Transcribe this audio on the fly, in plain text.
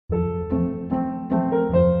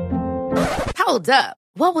Hold up.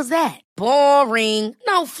 What was that? Boring.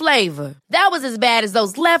 No flavor. That was as bad as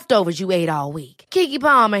those leftovers you ate all week. Keke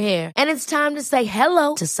Palmer here, and it's time to say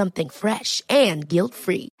hello to something fresh and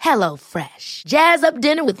guilt-free. Hello Fresh. Jazz up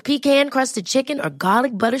dinner with pecan-crusted chicken or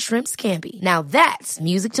garlic butter shrimp scampi. Now that's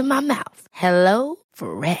music to my mouth. Hello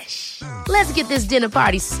Fresh. Let's get this dinner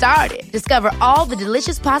party started. Discover all the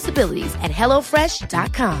delicious possibilities at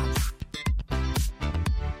hellofresh.com.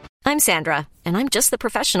 I'm Sandra, and I'm just the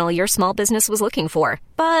professional your small business was looking for.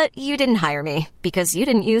 But you didn't hire me because you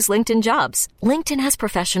didn't use LinkedIn Jobs. LinkedIn has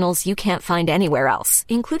professionals you can't find anywhere else,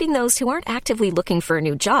 including those who aren't actively looking for a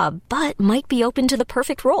new job, but might be open to the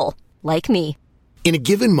perfect role, like me. In a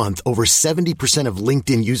given month, over 70% of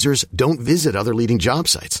LinkedIn users don't visit other leading job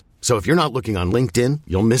sites. So if you're not looking on LinkedIn,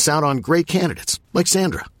 you'll miss out on great candidates, like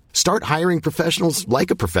Sandra. Start hiring professionals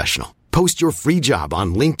like a professional. Post your free job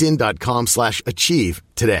on linkedin.com/achieve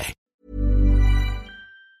today.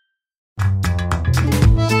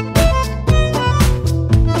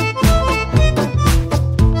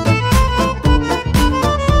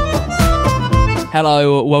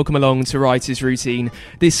 Hello, welcome along to Writer's Routine.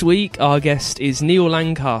 This week, our guest is Neil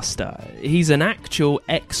Lancaster. He's an actual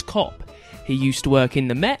ex-cop. He used to work in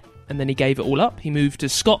the Met, and then he gave it all up. He moved to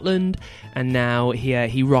Scotland, and now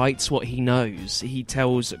he writes what he knows. He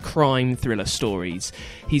tells crime thriller stories.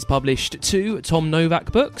 He's published 2 Tom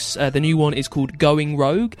Novak books. The new one is called Going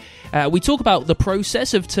Rogue. We talk about the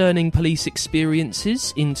process of turning police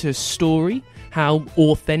experiences into story, how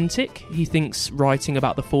authentic he thinks writing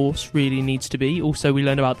about the force really needs to be. Also, we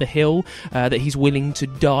learn about the hill that he's willing to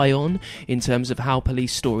die on in terms of how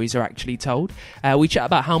police stories are actually told. We chat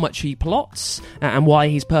about how much he plots and why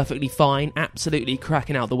he's perfectly fine, absolutely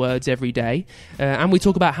cracking out the words every day. And we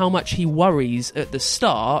talk about how much he worries at the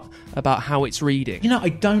start about how it's reading. You know, I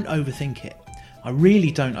don't overthink it. I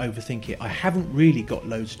really don't overthink it. I haven't really got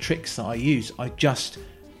loads of tricks that I use. I just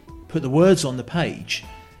put the words on the page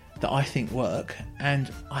that I think work,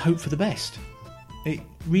 and I hope for the best. It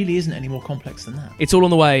really isn't any more complex than that. It's all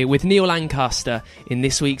on the way with Neil Lancaster in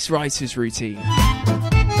this week's Writer's Routine.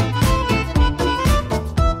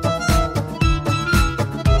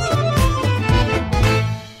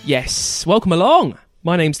 Yes, welcome along.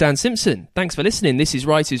 My name's Dan Simpson. Thanks for listening. This is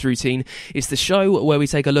Writer's Routine. It's the show where we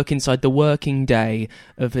take a look inside the working day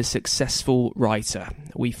of a successful writer.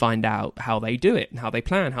 We find out how they do it, how they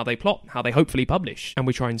plan, how they plot, how they hopefully publish, and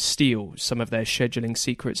we try and steal some of their scheduling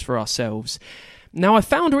secrets for ourselves. Now, I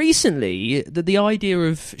found recently that the idea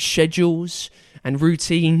of schedules and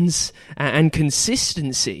routines and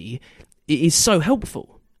consistency is so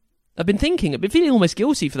helpful. I've been feeling almost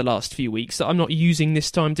guilty for the last few weeks that I'm not using this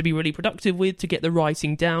time to be really productive with, to get the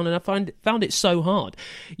writing down, and I found it so hard.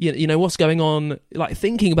 You know, what's going on, like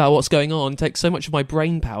thinking about what's going on takes so much of my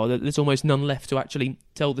brain power that there's almost none left to actually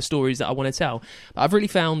tell the stories that I want to tell. But I've really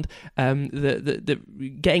found that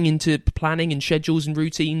getting into planning and schedules and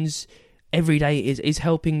routines every day is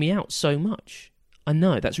helping me out so much. I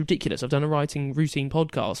know, that's ridiculous. I've done a writing routine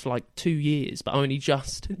podcast for like 2 years, but I'm only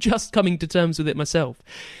just coming to terms with it myself.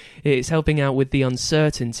 It's helping out with the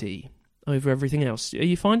uncertainty over everything else. Are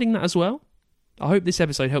you finding that as well? I hope this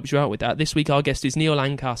episode helps you out with that. This week our guest is Neil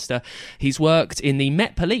Lancaster. He's worked in the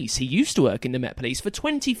Met Police. He used to work in the Met Police for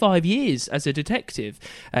 25 years as a detective.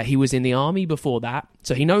 He was in the army before that,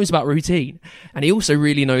 so he knows about routine. And he also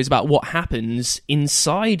really knows about what happens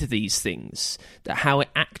inside these things, how it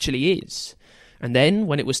actually is. And then,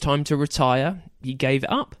 when it was time to retire, he gave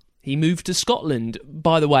it up. He moved to Scotland.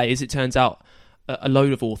 By the way, as it turns out, a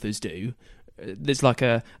load of authors do. There's like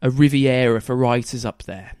a Riviera for writers up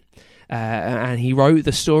there. And he wrote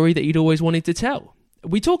the story that he'd always wanted to tell.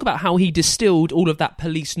 We talk about how he distilled all of that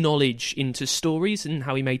police knowledge into stories and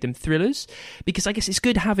how he made them thrillers. Because I guess it's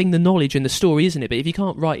good having the knowledge and the story, isn't it? But if you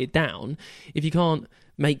can't write it down, if you can't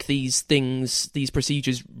make these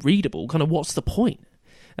procedures readable, kind of what's the point?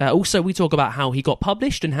 Also, we talk about how he got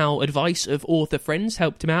published and how advice of author friends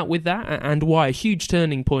helped him out with that, and why a huge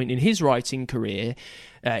turning point in his writing career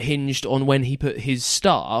hinged on when he put his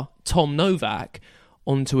star, Tom Novak,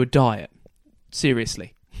 onto a diet.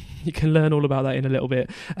 Seriously. You can learn all about that in a little bit.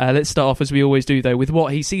 Let's start off, as we always do, though, with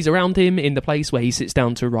what he sees around him in the place where he sits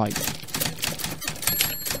down to write.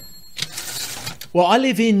 Well, I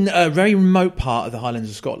live in a very remote part of the Highlands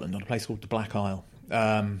of Scotland, on a place called the Black Isle.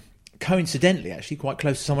 Coincidentally, actually, quite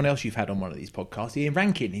close to someone else you've had on one of these podcasts, Ian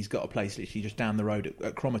Rankin. He's got a place literally just down the road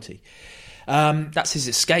at Cromarty. That's his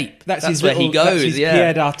escape. That's where he goes. That's his yeah.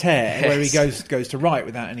 Pierre d'Artère, where he goes to write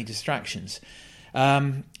without any distractions.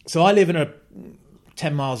 So I live in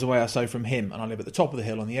 10 miles away or so from him, and I live at the top of the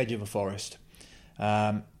hill on the edge of a forest.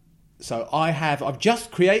 So I've just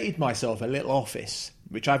created myself a little office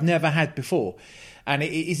which I've never had before. And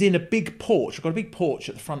it is in a big porch. I've got a big porch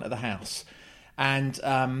at the front of the house. And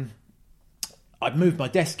I've moved my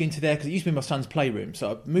desk into there because it used to be my son's playroom.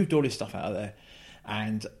 So I've moved all his stuff out of there.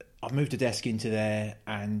 And I've moved a desk into there.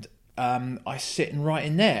 And I sit and write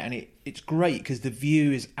in there. And it's great because the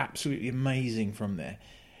view is absolutely amazing from there.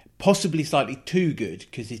 Possibly slightly too good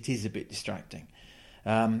because it is a bit distracting.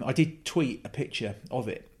 I did tweet a picture of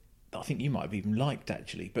it. I think you might have even liked,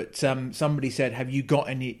 actually. But somebody said, have you got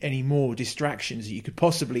any more distractions that you could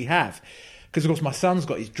possibly have? Because, of course, my son's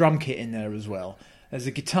got his drum kit in there as well. There's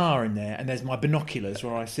a guitar in there, and there's my binoculars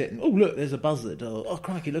where I sit and, oh, look, there's a buzzard. Oh,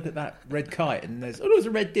 crikey, look at that red kite. And there's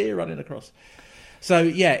a red deer running across. So,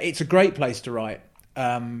 yeah, it's a great place to write.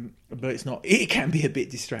 But it's not. It can be a bit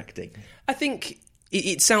distracting. I think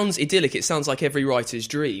it sounds idyllic. It sounds like every writer's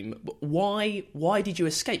dream. But why did you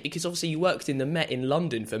escape? Because obviously you worked in the Met in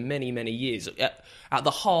London for many, many years, at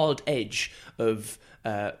the hard edge of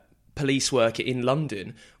police work in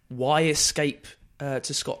London. Why escape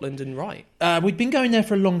to Scotland and write? We'd been going there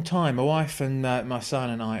for a long time. My wife and my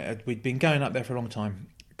son and I, we'd been going up there for a long time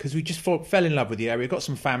because we just fell in love with the area. We've got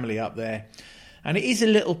some family up there. And it is a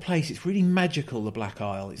little place. It's really magical, the Black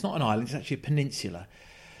Isle. It's not an island, it's actually a peninsula.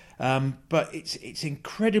 But it's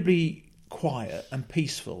incredibly quiet and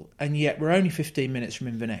peaceful, and yet we're only 15 minutes from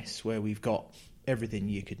Inverness, where we've got everything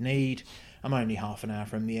you could need. I'm only half an hour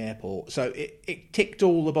from the airport, so it ticked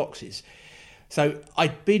all the boxes. So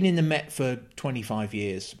I'd been in the Met for 25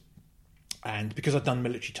 years, and because I'd done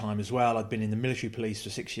military time as well, I'd been in the military police for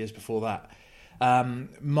 6 years before that.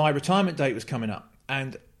 My retirement date was coming up,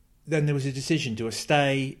 and then there was a decision: do I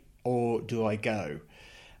stay or do I go?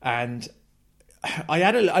 And I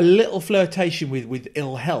had a little flirtation with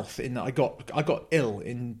ill health in that I got ill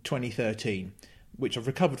in 2013, which I've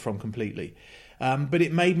recovered from completely. But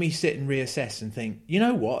it made me sit and reassess and think, you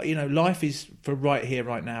know what? Life is for right here,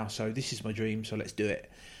 right now. So this is my dream. So let's do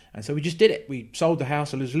it. And so we just did it. We sold the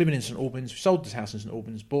house. I was living in St Albans. We sold this house in St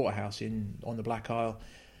Albans, bought a house on the Black Isle,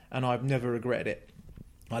 and I've never regretted it.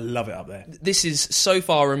 I love it up there. This is so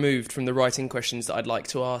far removed from the writing questions that I'd like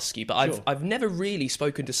to ask you, but Sure. I've never really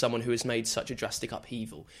spoken to someone who has made such a drastic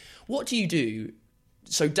upheaval. What do you do?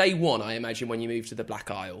 So day one, I imagine, when you move to the Black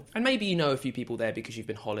Isle, and maybe you know a few people there because you've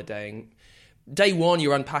been holidaying. Day one,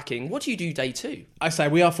 you're unpacking. What do you do day two? I say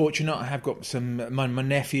we are fortunate. I have got my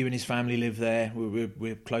nephew and his family live there.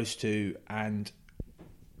 We're close to, and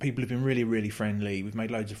people have been really, really friendly. We've made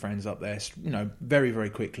loads of friends up there, very, very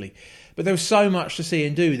quickly. But there was so much to see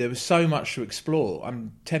and do. There was so much to explore.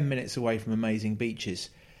 I'm 10 minutes away from amazing beaches.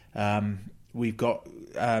 We've got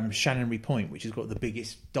Shannonbury Point, which has got the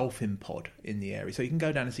biggest dolphin pod in the area. So you can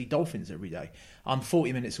go down and see dolphins every day. I'm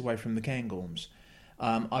 40 minutes away from the Cairngorms.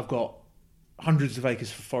 I've got hundreds of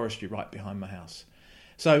acres for forestry right behind my house.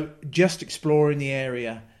 So just exploring the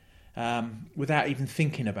area without even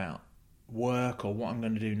thinking about work or what I'm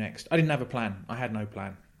going to do next. I didn't have a plan. I had no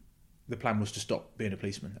plan. The plan was to stop being a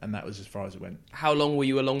policeman, and that was as far as it went. How long were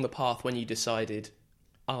you along the path when you decided,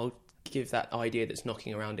 I'll give that idea that's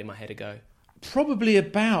knocking around in my head a go? Probably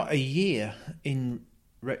about a year in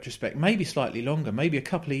retrospect, maybe slightly longer, maybe a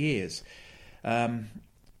couple of years.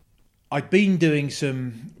 I'd been doing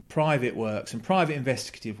some private work, some private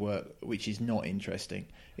investigative work, which is not interesting.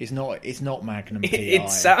 It's not Magnum PI. It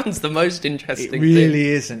sounds the most interesting thing. It really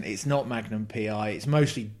thing. isn't. It's not Magnum PI. It's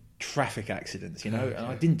mostly traffic accidents, And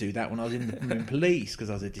I didn't do that when I was in police because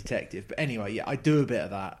I was a detective. But anyway, yeah, I do a bit of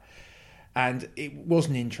that. And it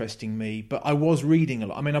wasn't interesting me, but I was reading a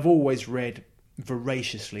lot. I mean, I've always read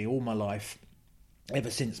voraciously all my life, ever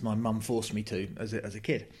since my mum forced me to as a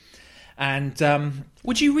kid. And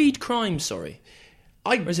would you read crime? Or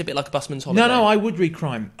is it a bit like a busman's holiday? No, I would read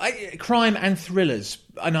crime. Crime and thrillers,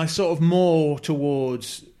 and I sort of more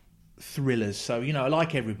towards thrillers. So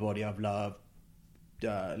like everybody, I've loved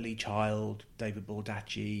Lee Child, David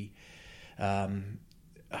Baldacci,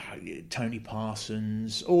 Tony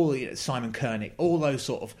Parsons, Simon Koenig, all those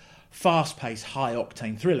sort of fast-paced,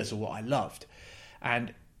 high-octane thrillers are what I loved.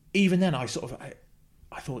 And even then, I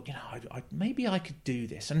thought, maybe I could do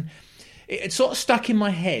this. And it sort of stuck in my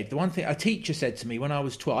head. The one thing a teacher said to me when I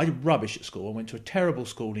was 12, I did rubbish at school. I went to a terrible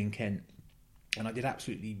school in Kent, and I did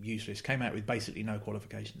absolutely useless. Came out with basically no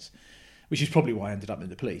qualifications, which is probably why I ended up in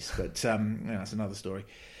the police. But that's another story.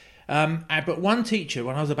 But one teacher,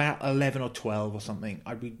 when I was about 11 or 12 or something,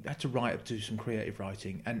 we had to do some creative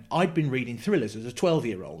writing, and I'd been reading thrillers as a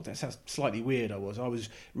 12-year-old. That sounds slightly weird. I was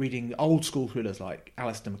reading old school thrillers like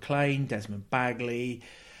Alistair MacLean, Desmond Bagley,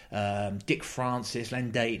 Dick Francis,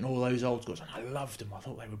 Len Deighton, all those old schools, and I loved them. I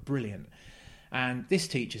thought they were brilliant. And this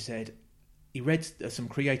teacher said, he read some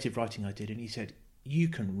creative writing I did, and he said, you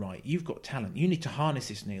can write. You've got talent. You need to harness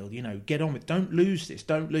this, Neil. Get on with it. Don't lose this.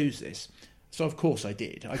 Don't lose this. So, of course, I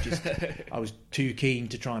did. I was too keen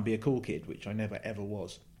to try and be a cool kid, which I never, ever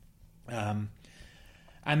was. And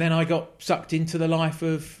then I got sucked into the life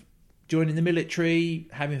of joining the military,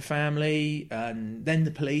 having a family, and then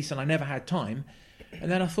the police, and I never had time.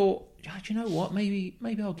 And then I thought, do you know what? Maybe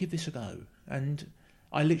I'll give this a go. And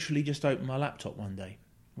I literally just opened my laptop one day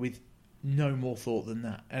with no more thought than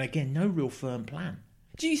that. And again, no real firm plan.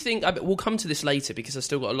 Do you think, we'll come to this later because I've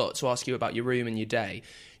still got a lot to ask you about your room and your day.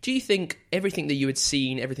 Do you think everything that you had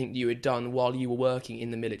seen, everything that you had done while you were working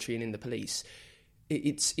in the military and in the police,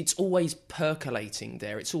 it's always percolating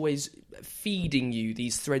there? It's always feeding you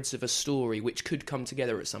these threads of a story which could come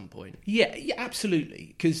together at some point? Yeah,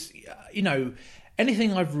 absolutely. Because,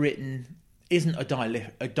 anything I've written isn't a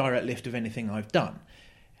direct lift of anything I've done.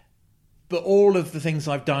 But all of the things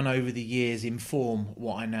I've done over the years inform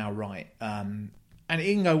what I now write. And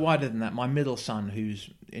it can go wider than that. My middle son, who's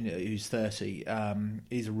 30,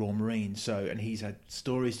 is a Royal Marine, and he's had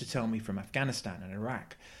stories to tell me from Afghanistan and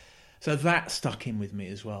Iraq. So that stuck in with me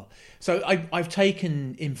as well. So I've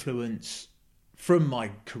taken influence from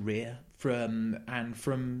my career, from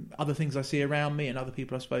other things I see around me and other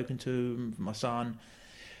people I've spoken to, from my son.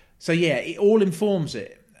 So yeah, it all informs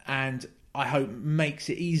it, and I hope makes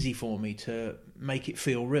it easy for me to make it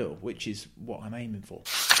feel real, which is what I'm aiming for.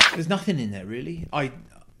 There's nothing in there really.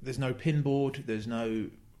 There's no pinboard, there's no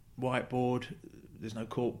whiteboard, there's no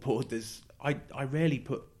corkboard. I rarely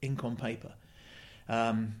put ink on paper.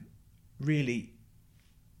 Really,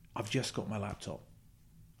 I've just got my laptop.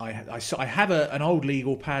 I have an old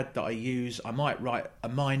legal pad that I use. I might write a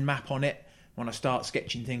mind map on it when I start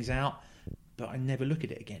sketching things out, but I never look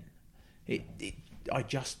at it again. I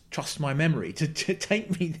just trust my memory to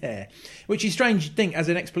take me there, which is strange to think as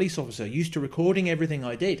an ex-police officer, used to recording everything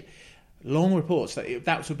I did, long reports,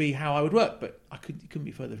 that would be how I would work, but it couldn't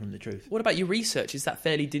be further from the truth. What about your research? Is that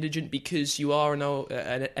fairly diligent because you are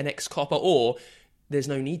an ex-copper, or there's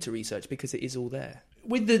no need to research because it is all there?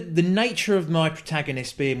 With the nature of my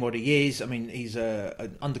protagonist being what he is, I mean, he's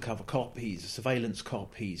an undercover cop, he's a surveillance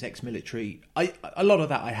cop, he's ex-military. A lot of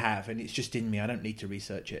that I have, and it's just in me. I don't need to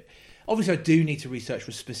research it. Obviously, I do need to research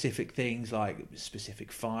for specific things like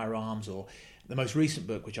specific firearms, or the most recent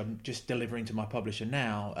book, which I'm just delivering to my publisher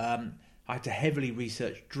now, I had to heavily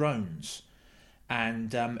research drones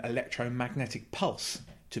and electromagnetic pulse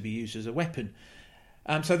to be used as a weapon.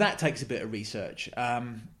 So that takes a bit of research.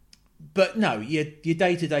 But no, your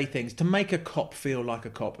day-to-day things, to make a cop feel like a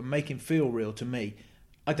cop and make him feel real to me,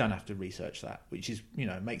 I don't have to research that, which is,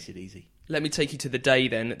 makes it easy. Let me take you to the day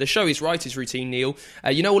then. The show is Writer's Routine, Neil.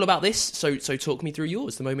 You know all about this, so talk me through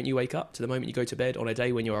yours. The moment you wake up to the moment you go to bed on a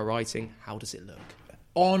day when you are writing, how does it look?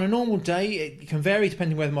 On a normal day, it can vary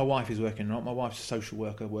depending whether my wife is working or not. My wife's a social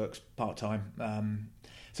worker, works part-time.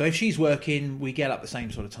 So if she's working, we get up the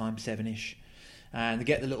same sort of time, 7-ish. And to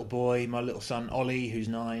get the little boy, my little son, Ollie, who's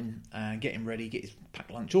 9, and get him ready, get his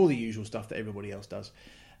packed lunch, all the usual stuff that everybody else does.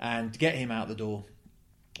 And to get him out the door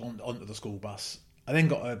onto the school bus. I then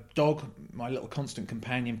got a dog, my little constant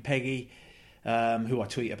companion, Peggy, who I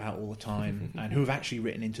tweet about all the time, and who have actually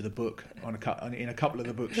written into the book in a couple of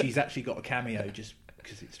the books. She's actually got a cameo just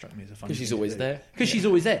because it struck me as a funny thing. Because she's always there. Because she's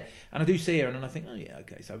always there, and I do see her, and then I think, oh yeah,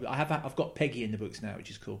 okay. So I've got Peggy in the books now, which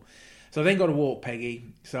is cool. So I then got to walk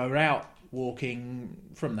Peggy. So we're out walking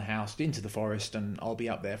from the house into the forest, and I'll be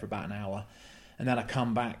up there for about an hour, and then I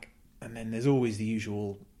come back, and then there's always the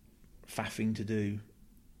usual faffing to do.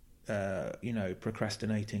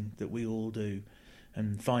 Procrastinating that we all do,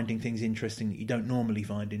 and finding things interesting that you don't normally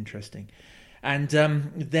find interesting. And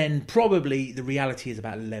then probably the reality is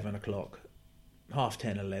about 11 o'clock,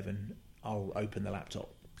 10:30, 11, I'll open the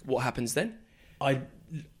laptop. What happens then? I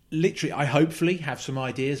hopefully have some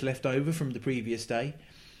ideas left over from the previous day.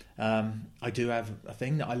 I do have a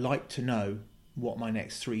thing that I like to know what my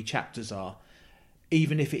next 3 chapters are,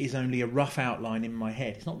 even if it is only a rough outline in my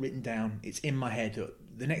head. It's not written down, it's in my head.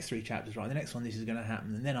 The next 3 chapters, right, the next one, this is going to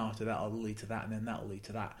happen, and then after that I'll lead to that, and then that will lead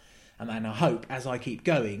to that. And then I hope, as I keep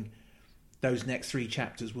going, those next 3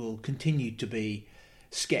 chapters will continue to be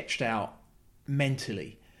sketched out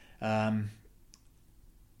mentally. And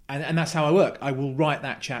that's how I work. I will write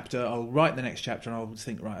that chapter, I'll write the next chapter, and I'll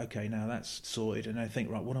think, right, okay, now that's sorted. And I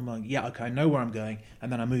think, right, what am I... Yeah, okay, I know where I'm going.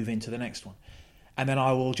 And then I move into the next one. And then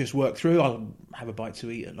I will just work through. I'll have a bite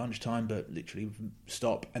to eat at lunchtime, but literally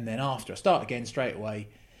stop. And then after, I start again straight away.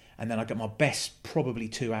 And then I get my best probably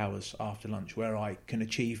 2 hours after lunch, where I can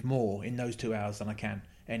achieve more in those 2 hours than I can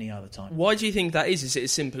any other time. Why do you think that is? Is it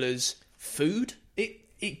as simple as food?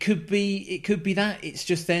 It could be that. It's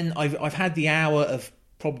just then I've had the hour of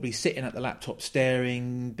probably sitting at the laptop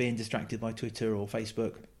staring, being distracted by Twitter or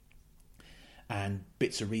Facebook and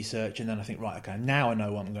bits of research, and then I think, right, okay, now I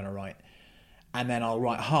know what I'm going to write. And then I'll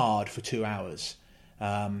write hard for 2 hours.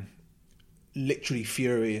 Literally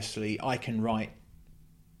furiously, I can write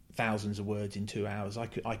thousands of words in 2 hours. I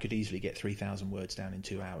could easily get 3,000 words down in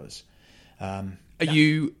 2 hours. Are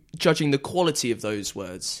you judging the quality of those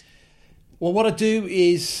words? Well, what I do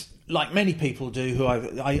is, like many people do, who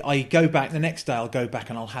I go back, the next day I'll go back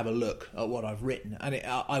and I'll have a look at what I've written. And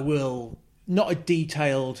I will, not a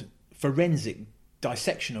detailed forensic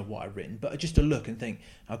dissection of what I've written, but just a look and think,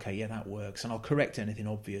 okay, yeah, that works. And I'll correct anything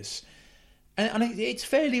obvious. And it's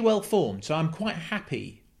fairly well formed. So I'm quite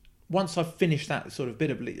happy. Once I've finished that sort of bit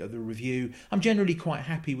of the review, I'm generally quite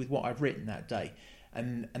happy with what I've written that day.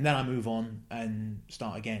 And then I move on and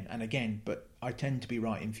start again and again. But I tend to be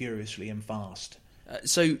writing furiously and fast.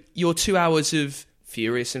 So your 2 hours of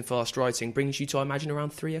furious and fast writing brings you to, I imagine,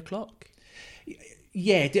 around 3 o'clock?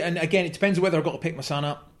 Yeah, and again, it depends whether I've got to pick my son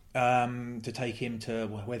up to take him to,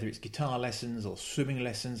 whether it's guitar lessons or swimming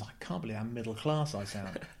lessons. I can't believe how middle class I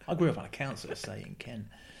sound. I grew up on a council estate in Kent.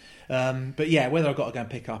 But yeah, whether I've got to go and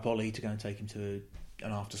pick up Ollie to go and take him to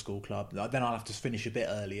an after-school club, then I'll have to finish a bit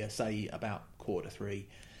earlier, say about 2:45.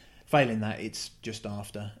 Failing that, it's just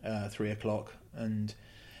after 3 o'clock. And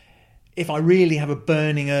if I really have a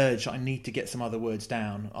burning urge, I need to get some other words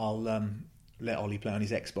down, I'll let Ollie play on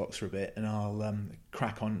his Xbox for a bit, and I'll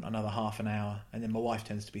crack on another half an hour, and then my wife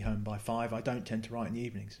tends to be home by 5. I don't tend to write in the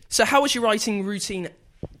evenings. So how has your writing routine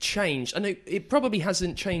changed? I know it probably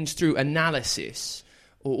hasn't changed through analysis,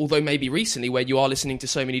 although maybe recently where you are listening to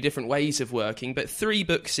so many different ways of working, but 3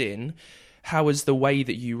 books in, how has the way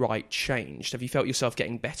that you write changed? Have you felt yourself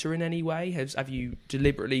getting better in any way? Have you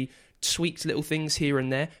deliberately tweaked little things here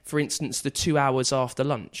and there? For instance, the 2 hours after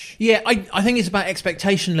lunch. Yeah, I think it's about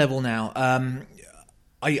expectation level now.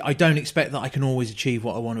 I don't expect that I can always achieve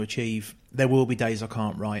what I want to achieve. There will be days I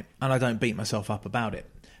can't write, and I don't beat myself up about it.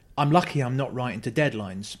 I'm lucky I'm not writing to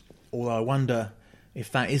deadlines, although I wonder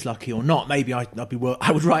if that is lucky or not. Maybe I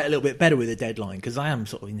would write a little bit better with a deadline, because I am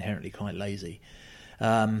sort of inherently quite lazy.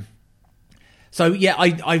 So yeah,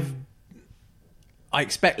 I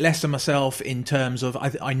expect less of myself in terms of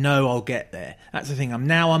I know I'll get there. That's the thing.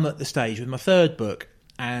 I'm at the stage with my 3rd book,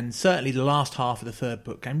 and certainly the last half of the 3rd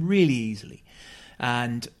book came really easily,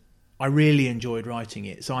 and I really enjoyed writing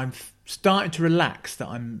it. So I'm starting to relax that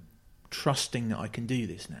I'm trusting that I can do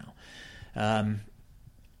this now.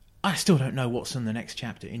 I still don't know what's in the next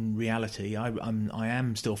chapter. In reality, I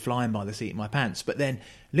am still flying by the seat of my pants. But then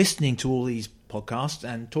listening to all these podcasts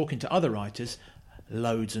and talking to other writers,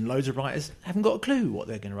 loads and loads of writers haven't got a clue what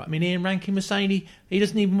they're going to write. I mean, Ian Rankin was saying he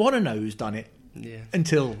doesn't even want to know who's done it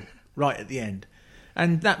until right at the end.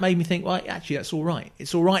 And that made me think, well, actually, that's all right.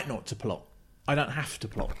 It's all right not to plot. I don't have to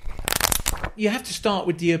plot. You have to start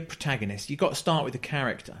with the protagonist. You've got to start with the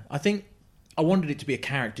character. I think I wanted it to be a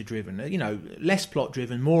character-driven, less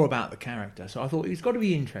plot-driven, more about the character. So I thought it's got to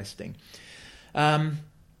be interesting. And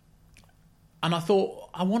I thought,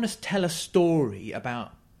 I want to tell a story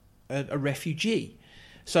about a refugee.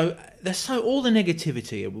 So there's all the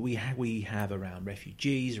negativity we have around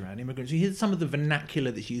refugees, around immigrants. You hear some of the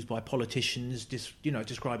vernacular that's used by politicians,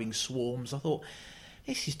 describing swarms. I thought,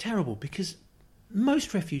 this is terrible, because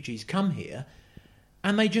most refugees come here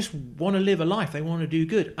and they just want to live a life. They want to do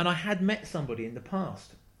good. And I had met somebody in the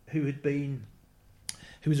past who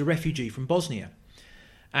was a refugee from Bosnia,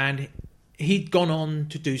 and he'd gone on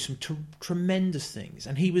to do some tremendous things.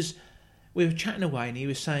 And we were chatting away, and he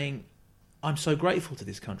was saying, I'm so grateful to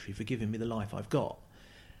this country for giving me the life I've got.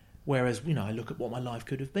 Whereas, I look at what my life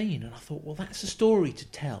could have been, and I thought, well, that's a story to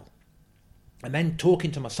tell. And then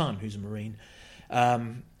talking to my son, who's a Marine,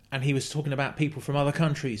 and he was talking about people from other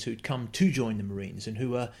countries who'd come to join the Marines and who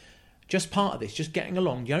were just part of this, just getting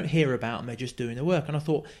along. You don't hear about them, they're just doing the work. And I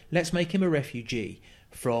thought, let's make him a refugee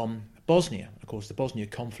from Bosnia. Of course, the Bosnia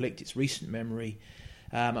conflict, it's recent memory.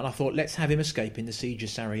 And I thought, let's have him escape in the siege of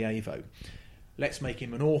Sarajevo. Let's make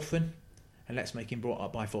him an orphan, and let's make him brought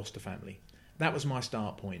up by foster family. That was my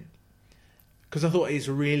start point, because I thought it was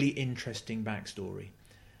a really interesting backstory.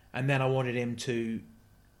 And then I wanted him to,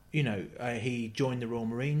 he joined the Royal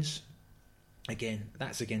Marines.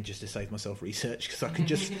 That's just to save myself research, because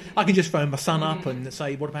I can just phone my son up and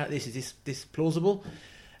say, what about this? Is this plausible?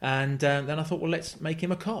 And then I thought, well, let's make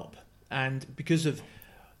him a cop. And because of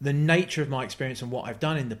the nature of my experience and what I've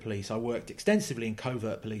done in the police, I worked extensively in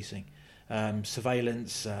covert policing,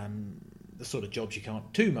 surveillance, the sort of jobs you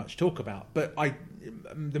can't too much talk about. But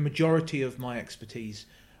the majority of my expertise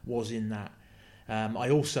was in that. I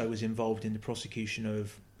also was involved in the prosecution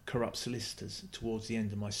of corrupt solicitors towards the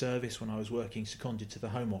end of my service when I was working seconded to the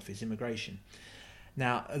Home Office, Immigration.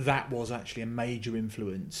 Now, that was actually a major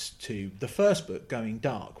influence to the first book, Going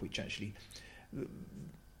Dark, which actually,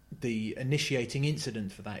 the initiating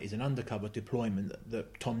incident for that is an undercover deployment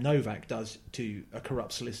that Tom Novak does to a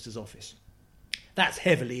corrupt solicitor's office. That's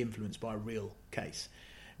heavily influenced by a real case,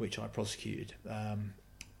 which I prosecuted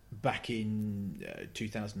back in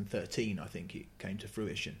 2013, I think it came to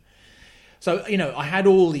fruition. So, I had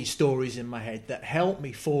all these stories in my head that helped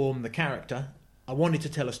me form the character. I wanted to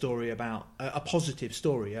tell a story about, a positive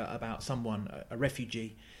story about someone, a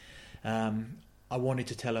refugee. I wanted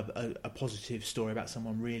to tell a positive story about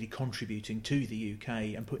someone really contributing to the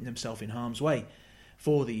UK and putting themselves in harm's way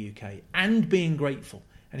for the UK and being grateful.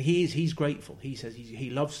 And he's grateful. He says he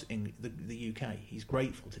loves the UK. He's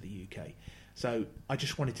grateful to the UK. So I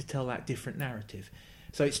just wanted to tell that different narrative.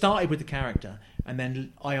 So it started with the character, and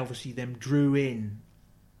then I obviously then drew in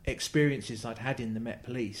experiences I'd had in the Met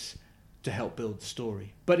Police to help build the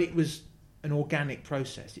story. But it was an organic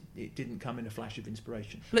process. It didn't come in a flash of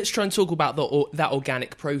inspiration. Let's try and talk about that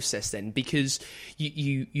organic process then, because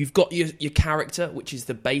you've got your character, which is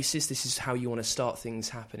the basis. This is how you want to start things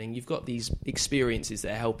happening. You've got these experiences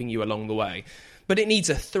that are helping you along the way. But it needs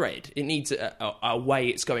a thread. It needs a way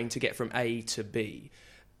it's going to get from A to B.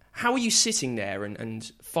 How are you sitting there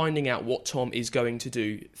and finding out what Tom is going to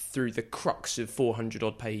do through the crux of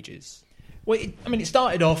 400-odd pages? Well, it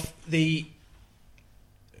started off he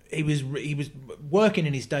was working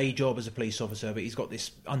in his day job as a police officer, but he's got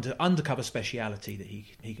this undercover speciality that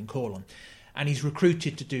he can call on, and he's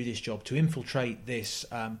recruited to do this job to infiltrate this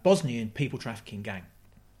Bosnian people trafficking gang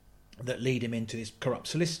that lead him into this corrupt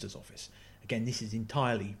solicitor's office. Again, this is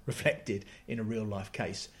entirely reflected in a real life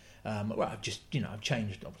case. I've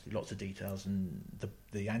changed obviously lots of details, and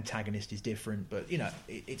the antagonist is different, but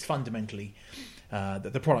it's fundamentally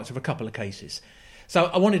the product of a couple of cases. So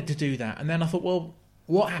I wanted to do that, and then I thought, well,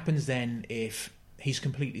 what happens then if he's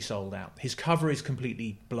completely sold out? His cover is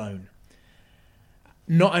completely blown.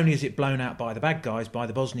 Not only is it blown out by the bad guys, by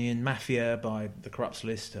the Bosnian mafia, by the corrupt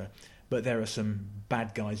solicitor, but there are some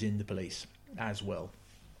bad guys in the police as well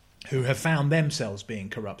who have found themselves being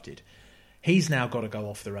corrupted. He's now got to go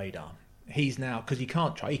off the radar. He's now, because he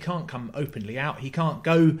can't come openly out. He can't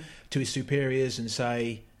go to his superiors and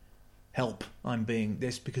say, help, I'm being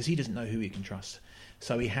this, because he doesn't know who he can trust.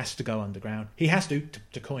 So he has to go underground. He has to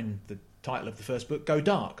coin the title of the first book, go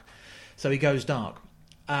dark. So he goes dark.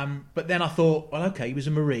 But then I thought, well, okay, he was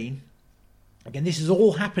a Marine. Again, this is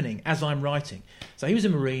all happening as I'm writing. So he was a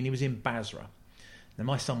Marine, he was in Basra. Now,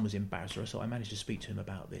 my son was in Basra, so I managed to speak to him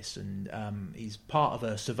about this. And he's part of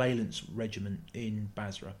a surveillance regiment in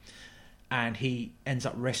Basra. And he ends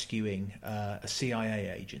up rescuing a CIA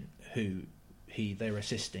agent who they're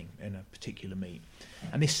assisting in a particular meet.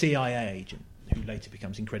 And this CIA agent, who later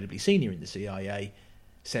becomes incredibly senior in the CIA,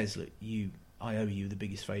 says, look, I owe you the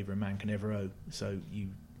biggest favour a man can ever owe, so you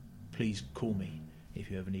please call me if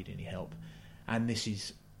you ever need any help. And this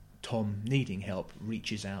is Tom needing help,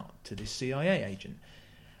 reaches out to this CIA agent.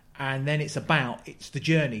 And then it's the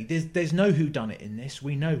journey. There's no whodunit in this.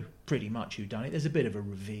 We know pretty much whodunit. There's a bit of a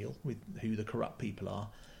reveal with who the corrupt people are,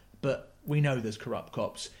 but we know there's corrupt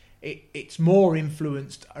cops. It's more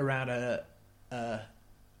influenced around a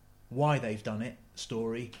why they've done it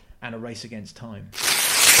story and a race against time.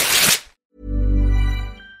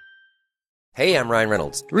 Hey, I'm Ryan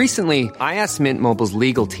Reynolds. Recently, I asked Mint Mobile's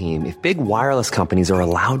legal team if big wireless companies are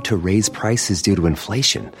allowed to raise prices due to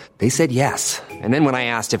inflation. They said yes. And then when I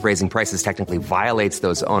asked if raising prices technically violates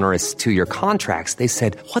those onerous 2-year contracts, they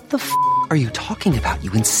said, what the f*** are you talking about,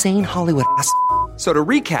 you insane Hollywood ass f- So to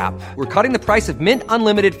recap, we're cutting the price of Mint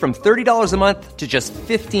Unlimited from $30 a month to just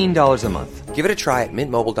 $15 a month. Give it a try at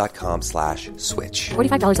mintmobile.com/switch.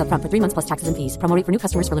 $45 up front for 3 months plus taxes and fees. Promo rate for new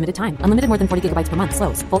customers for limited time. Unlimited more than 40 gigabytes per month.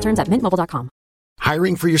 Slows full terms at mintmobile.com.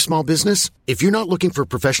 Hiring for your small business? If you're not looking for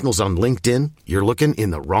professionals on LinkedIn, you're looking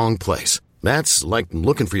in the wrong place. That's like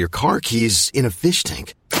looking for your car keys in a fish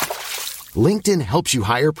tank. LinkedIn helps you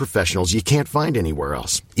hire professionals you can't find anywhere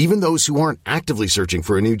else, even those who aren't actively searching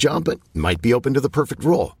for a new job but might be open to the perfect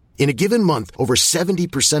role. In a given month, over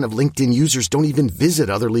 70% of LinkedIn users don't even visit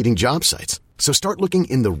other leading job sites. So start looking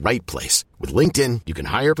in the right place. With LinkedIn, you can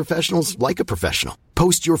hire professionals like a professional.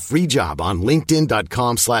 Post your free job on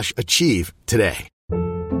linkedin.com/achieve today.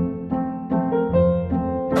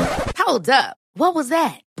 Hold up. What was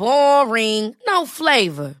that? Boring. No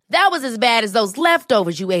flavor. That was as bad as those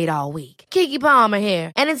leftovers you ate all week. Keke Palmer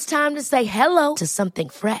here, and it's time to say hello to something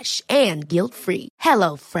fresh and guilt-free.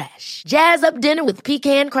 Hello Fresh. Jazz up dinner with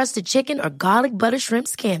pecan-crusted chicken or garlic butter shrimp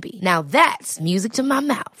scampi. Now that's music to my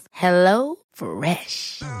mouth. Hello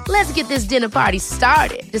Fresh. Let's get this dinner party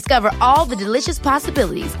started. Discover all the delicious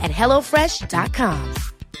possibilities at HelloFresh.com.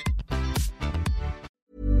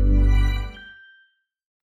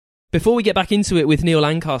 Before we get back into it with Neil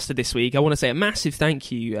Lancaster this week, I want to say a massive thank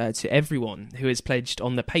you to everyone who has pledged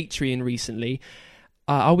on the Patreon recently.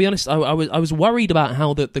 I'll be honest, I was worried about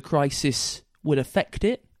how the crisis would affect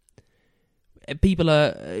it. People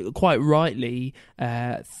are quite rightly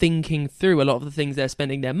thinking through a lot of the things they're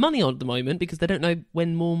spending their money on at the moment because they don't know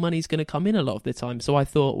when more money's going to come in a lot of the time. So I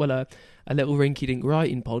thought, well, a little rinky-dink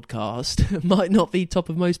writing podcast might not be top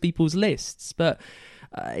of most people's lists, but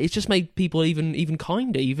it's just made people even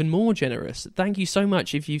kinder, even more generous. Thank you so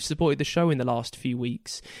much if you've supported the show in the last few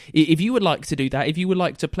weeks. If you would like to do that, if you would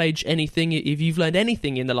like to pledge anything, if you've learned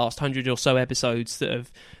anything in the last 100 or so episodes that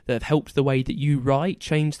have helped the way that you write,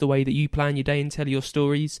 changed the way that you plan your day and tell your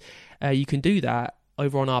stories, you can do that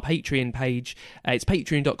over on our Patreon page. It's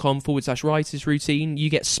patreon.com/writers routine. You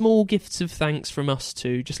get small gifts of thanks from us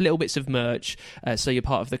too, just little bits of merch, so you're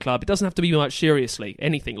part of the club. It doesn't have to be much, seriously.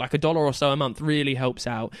 Anything, like $1 or so a month really helps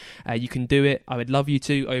out. You can do it. I would love you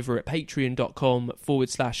to over at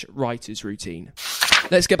patreon.com/writers routine.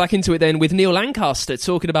 Let's get back into it then with Neil Lancaster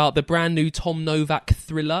talking about the brand new Tom Novak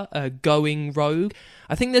thriller, Going Rogue.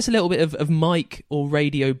 I think there's a little bit of mic or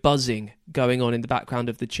radio buzzing going on in the background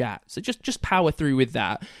of the chat. So just power through with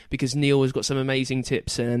that, because Neil has got some amazing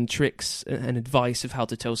tips and tricks and advice of how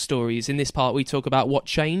to tell stories. In this part, we talk about what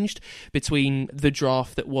changed between the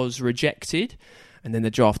draft that was rejected and then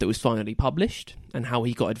the draft that was finally published, and how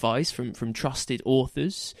he got advice from trusted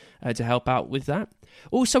authors to help out with that.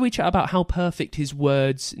 Also, we chat about how perfect his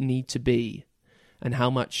words need to be and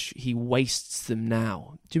how much he wastes them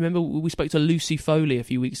now. Do you remember we spoke to Lucy Foley a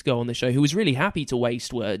few weeks ago on the show, who was really happy to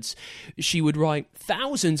waste words? She would write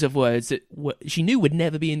thousands of words that she knew would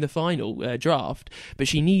never be in the final draft, but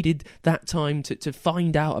she needed that time to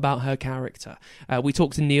find out about her character. We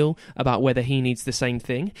talked to Neil about whether he needs the same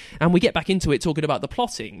thing, and we get back into it talking about the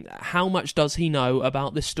plotting. How much does he know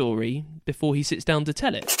about the story before he sits down to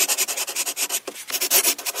tell it?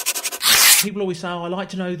 People always say, I like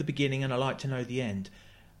to know the beginning and I like to know the end.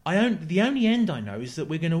 The only end I know is that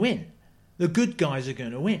we're going to win. The good guys are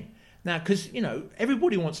going to win. Now, because,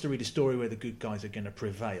 everybody wants to read a story where the good guys are going to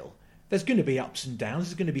prevail. There's going to be ups and downs,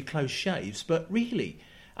 there's going to be close shaves, but really,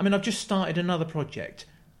 I've just started another project.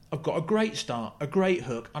 I've got a great start, a great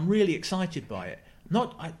hook. I'm really excited by it.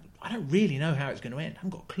 I don't really know how it's going to end. I haven't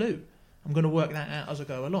got a clue. I'm going to work that out as I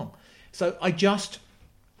go along. So I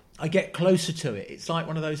get closer to it. It's like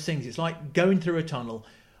one of those things. It's like going through a tunnel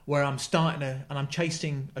where I'm and I'm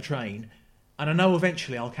chasing a train, and I know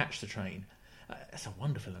eventually I'll catch the train. That's a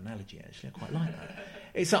wonderful analogy, actually. I quite like that.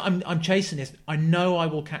 It's like I'm chasing this. I know I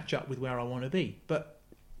will catch up with where I want to be. But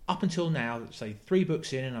up until now, say 3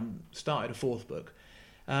 books in, and I'm started a 4th book,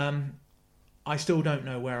 I still don't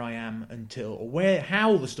know where I am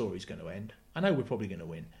how the story's going to end. I know we're probably going to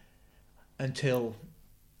win until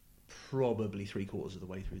probably 3/4 of the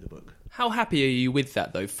way through the book. How happy are you with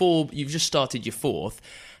that, though? You've just started your 4th.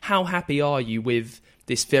 How happy are you with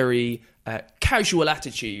this very casual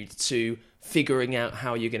attitude to figuring out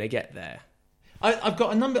how you're going to get there? I've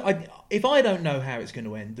got a number. If I don't know how it's going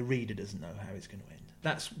to end, the reader doesn't know how it's going to end.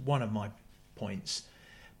 That's one of my points.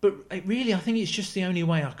 But I think it's just the only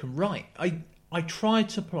way I can write. I tried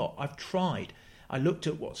to plot. I've tried. I looked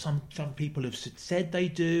at what some people have said they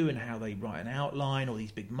do and how they write an outline or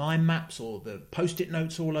these big mind maps or the post-it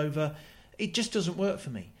notes all over. It just doesn't work for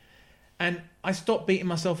me. And I stopped beating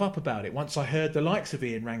myself up about it once I heard the likes of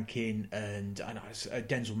Ian Rankin and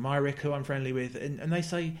Denzel Myrick, who I'm friendly with, and they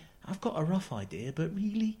say, I've got a rough idea, but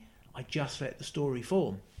really, I just let the story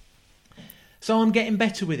form. So I'm getting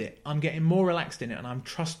better with it. I'm getting more relaxed in it, and I'm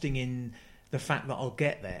trusting in the fact that I'll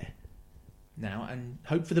get there now and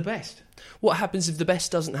hope for the best. What happens if the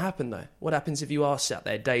best doesn't happen, though? What happens if you are sat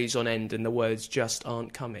there days on end and the words just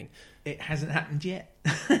aren't coming? It hasn't happened yet.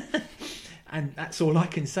 And that's all I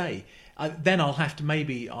can say. Then I'll have to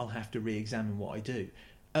re-examine what I do.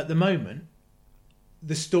 At the moment,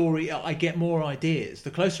 the story, I get more ideas.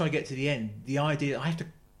 The closer I get to the end, the idea, I have to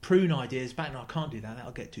prune ideas back. No, I can't do that.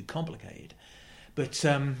 That'll get too complicated. But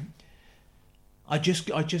I just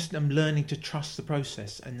am learning to trust the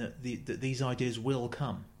process, and that these ideas will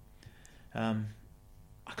come. I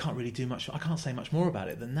can't really do much. I can't say much more about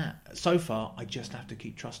it than that. So far, I just have to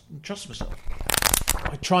trust myself.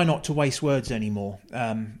 I try not to waste words anymore.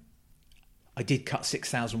 I did cut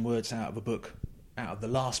 6,000 words out of a book, out of the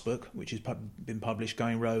last book, which has been published,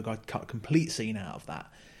 Going Rogue. I cut a complete scene out of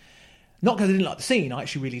that. Not because I didn't like the scene, I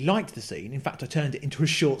actually really liked the scene. In fact, I turned it into a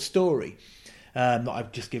short story that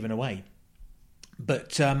I've just given away.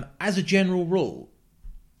 But as a general rule,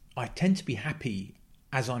 I tend to be happy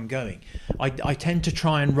as I'm going. I tend to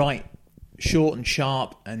try and write short and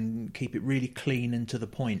sharp and keep it really clean and to the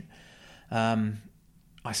point.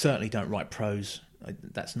 I certainly don't write prose.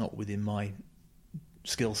 That's not within my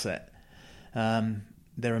skill set.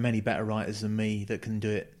 There are many better writers than me that can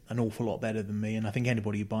do it an awful lot better than me, and I think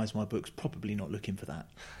anybody who buys my book's probably not looking for that.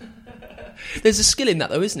 There's a skill in that,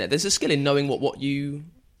 though, isn't it? There's a skill in knowing what you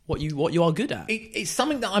are good at. It's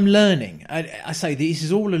something that I'm learning. I say this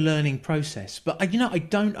is all a learning process, but I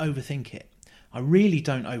don't overthink it. I really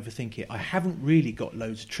don't overthink it. I haven't really got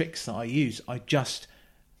loads of tricks that I use. I just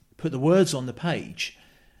put the words on the page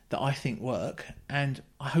that I think work, and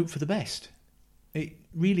I hope for the best. It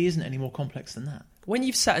really isn't any more complex than that. When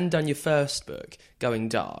you've sat and done your first book, Going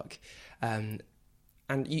Dark, and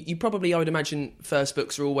you probably, I would imagine, first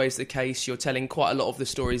books are always the case. You're telling quite a lot of the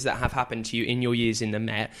stories that have happened to you in your years in the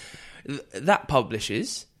Met. That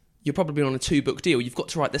publishes. You're probably on a 2-book deal. You've got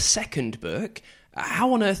to write the second book.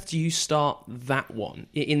 How on earth do you start that one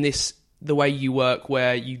in the way you work,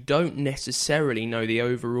 where you don't necessarily know the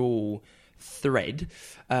overall thread?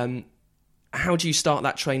 How do you start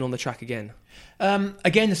that train on the track again?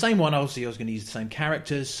 Again, the same one. Obviously, I was going to use the same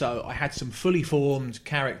characters, so I had some fully formed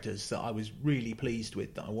characters that I was really pleased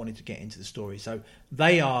with, that I wanted to get into the story. So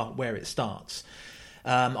they are where it starts.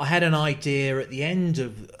 I had an idea at the end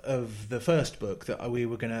of the first book that we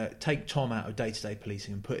were going to take Tom out of day-to-day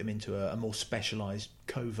policing and put him into a more specialised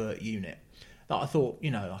covert unit that I thought,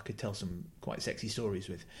 I could tell some quite sexy stories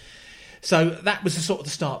with. So that was the sort of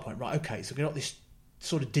the start point. Right, okay, so we've got this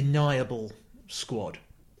sort of deniable squad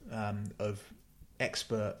of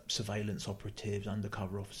expert surveillance operatives,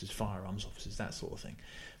 undercover officers, firearms officers, that sort of thing.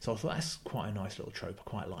 So I thought that's quite a nice little trope. I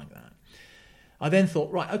quite like that. I then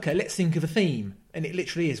thought, right, okay, let's think of a theme. And it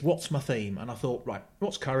literally is, what's my theme? And I thought, right,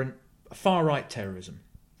 what's current? Far-right terrorism.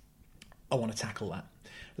 I want to tackle that.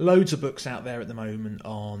 Loads of books out there at the moment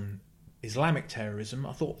on Islamic terrorism.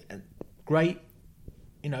 I thought, great,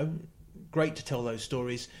 great to tell those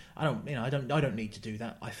stories. I don't need to do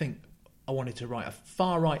that. I think I wanted to write a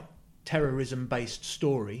far-right terrorism-based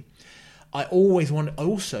story. I always want,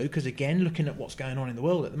 also, because again, looking at what's going on in the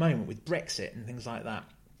world at the moment with Brexit and things like that,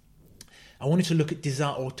 I wanted to look at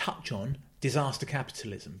touch on disaster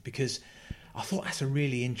capitalism, because I thought that's a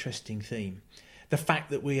really interesting theme. The fact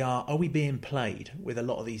that are we being played with a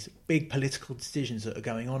lot of these big political decisions that are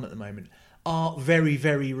going on at the moment? Are very,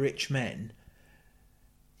 very rich men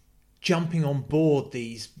jumping on board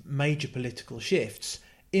these major political shifts,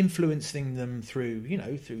 influencing them through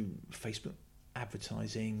Facebook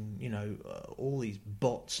advertising, all these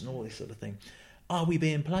bots and all this sort of thing? Are we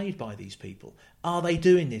being played by these people? Are they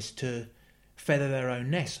doing this to feather their own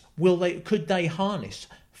nest? Could they harness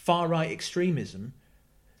far-right extremism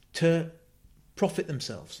to profit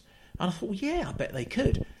themselves? And I thought, well, yeah, I bet they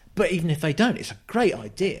could. But even if they don't, it's a great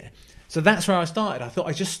idea. So that's where I started. I thought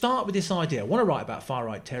I'd just start with this idea. I want to write about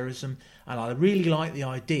far-right terrorism, and I really like the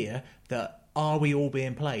idea that, are we all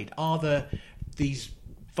being played? Are there these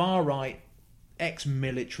far-right,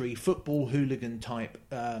 ex-military, football hooligan type,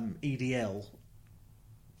 EDL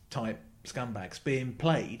type scumbags being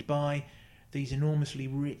played by these enormously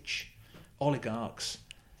rich oligarchs,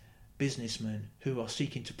 businessmen who are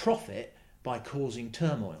seeking to profit by causing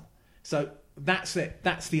turmoil? So that's it.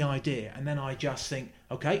 That's the idea. And then I just think,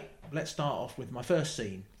 okay, let's start off with my first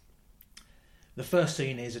scene. The first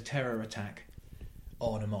scene is a terror attack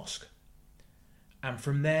on a mosque. And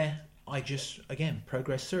from there, I just, again,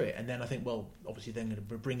 progress through it. And then I think, well, obviously they're going to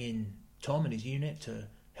bring in Tom and his unit to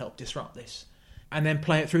help disrupt this. And then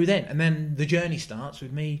play it through then. And then the journey starts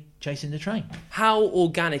with me chasing the train. How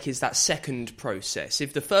organic is that second process?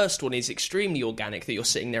 If the first one is extremely organic, that you're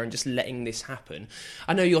sitting there and just letting this happen,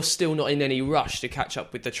 I know you're still not in any rush to catch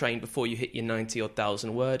up with the train before you hit your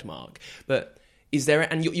 90,000 word mark, but is there,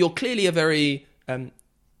 and you're clearly a very,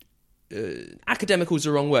 academical is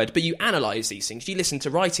the wrong word, but you analyse these things. You listen to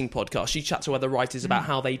writing podcasts, you chat to other writers about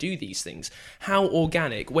how they do these things. How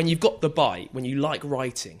organic, when you've got the bite, when you like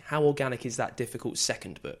writing, how organic is that difficult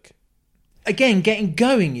second book? Again, getting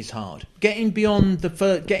going is hard. Getting beyond the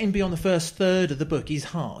first third of the book is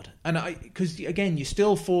hard, and because again, you're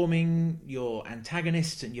still forming your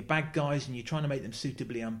antagonists and your bad guys, and you're trying to make them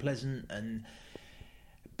suitably unpleasant.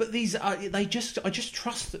 But I just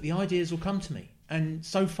trust that the ideas will come to me. And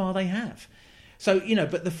so far they have. So,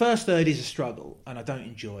 but the first third is a struggle, and I don't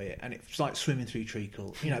enjoy it, and it's like swimming through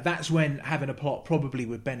treacle. That's when having a plot probably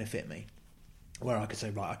would benefit me, where I could say,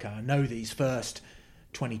 right, okay, I know these first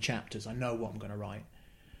 20 chapters, I know what I'm going to write.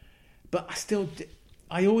 But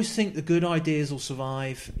I always think the good ideas will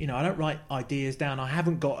survive. I don't write ideas down. I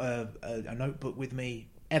haven't got a notebook with me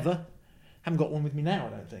ever. Haven't got one with me now, I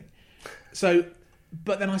don't think. So,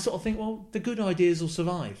 but then I sort of think, well, the good ideas will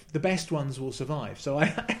survive. The best ones will survive. So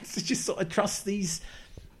I just sort of trust these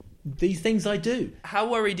things I do. How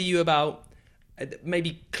worried are you about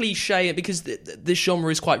maybe cliche? Because this genre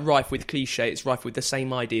is quite rife with cliche. It's rife with the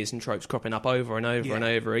same ideas and tropes cropping up over and over and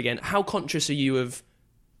over again. How conscious are you of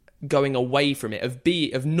going away from it,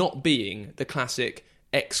 of not being the classic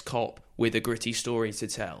ex-cop with a gritty story to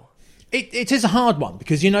tell? It is a hard one,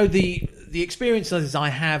 because the experiences I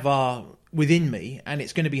have are within me, and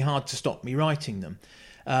it's going to be hard to stop me writing them.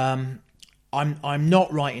 I'm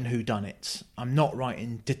not writing whodunits. I'm not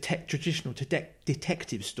writing traditional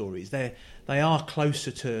detective stories. They are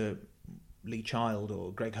closer to Lee Child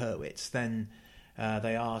or Greg Hurwitz than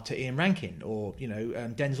they are to Ian Rankin or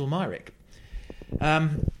Denzel Myrick.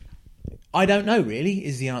 I don't know, really,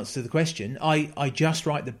 is the answer to the question. I just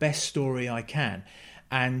write the best story I can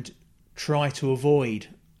and try to avoid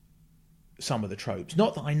some of the tropes.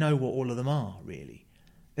 Not that I know what all of them are, really.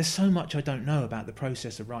 There's so much I don't know about the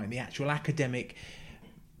process of writing, the actual academic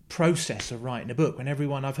process of writing a book. When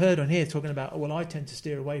everyone I've heard on here talking about, I tend to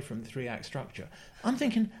steer away from the 3-act structure. I'm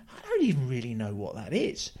thinking, I don't even really know what that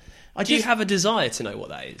is. Do you have a desire to know what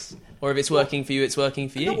that is? Or if it's working for you, it's working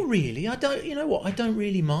for you? Not really. I don't, I don't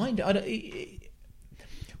really mind.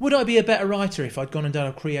 Would I be a better writer if I'd gone and done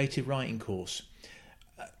a creative writing course?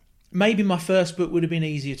 Maybe my first book would have been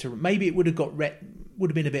easier to... Maybe it would have would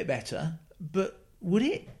have been a bit better, but would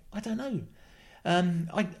it? I don't know.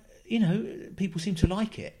 People seem to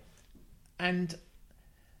like it, and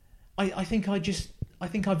I think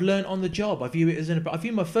I've learned on the job. I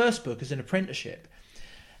view my first book as an apprenticeship,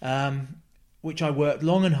 which I worked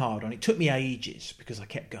long and hard on. It took me ages because I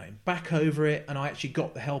kept going back over it, and I actually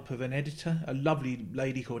got the help of an editor, a lovely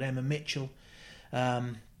lady called Emma Mitchell.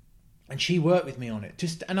 And she worked with me on it.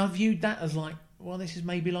 And I viewed that as like, well, this is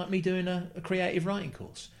maybe like me doing a creative writing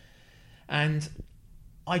course. And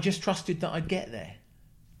I just trusted that I'd get there.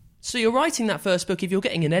 So you're writing that first book, if you're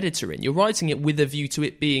getting an editor in, you're writing it with a view to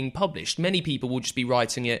it being published. Many people will just be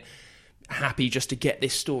writing it happy just to get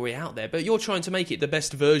this story out there. But you're trying to make it the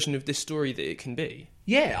best version of this story that it can be.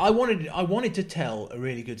 Yeah, I wanted to tell a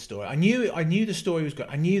really good story. I knew the story was good.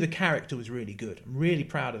 I knew the character was really good. I'm really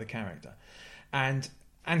proud of the character. And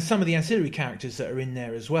some of the ancillary characters that are in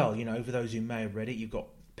there as well. For those who may have read it, you've got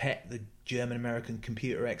Pet, the German-American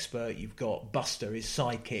computer expert. You've got Buster, his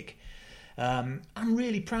sidekick. I'm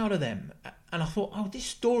really proud of them. And I thought, this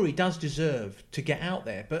story does deserve to get out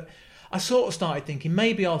there. But I sort of started thinking,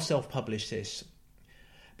 maybe I'll self-publish this.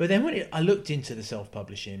 But then when I looked into the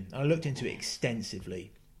self-publishing, I looked into it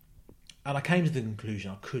extensively. And I came to the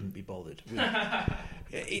conclusion I couldn't be bothered.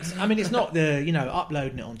 It's not the,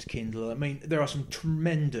 uploading it onto Kindle. There are some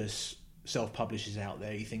tremendous self-publishers out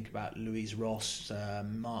there. You think about Louise Ross,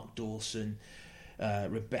 Mark Dawson,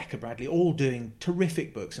 Rebecca Bradley, all doing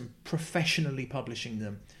terrific books and professionally publishing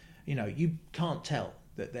them. You can't tell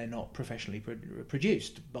that they're not professionally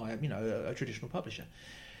produced by, a traditional publisher.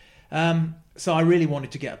 So I really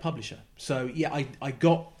wanted to get a publisher. So, yeah, I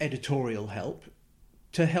got editorial help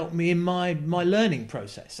to help me in my learning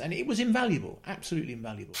process. And it was invaluable, absolutely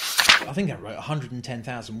invaluable. I think I wrote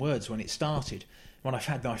 110,000 words when it started, when I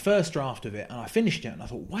had my first draft of it, and I finished it, and I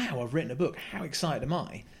thought, wow, I've written a book, how excited am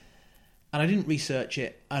I? And I didn't research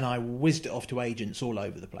it, and I whizzed it off to agents all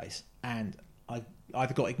over the place. And I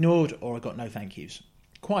either got ignored or I got no thank yous.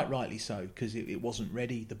 Quite rightly so, because it wasn't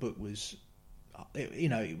ready. The book was,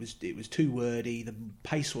 it was too wordy, the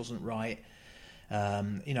pace wasn't right.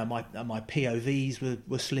 My POVs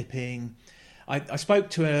were slipping. I spoke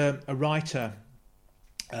to a writer,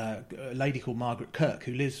 a lady called Margaret Kirk,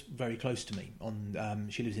 who lives very close to me.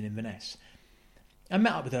 She lives in Inverness. I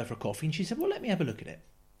met up with her for a coffee, and she said, well, let me have a look at it.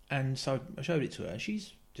 And so I showed it to her.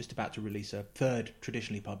 She's just about to release her third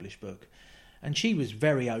traditionally published book. And she was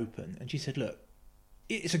very open. And she said, look,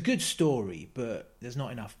 it's a good story, but there's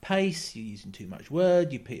not enough pace. You're using too much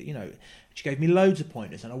word. She gave me loads of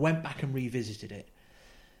pointers, and I went back and revisited it.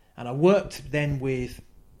 And I worked then with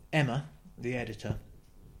Emma, the editor,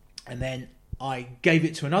 and then I gave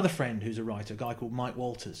it to another friend who's a writer, a guy called Mike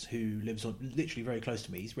Walters, who lives literally very close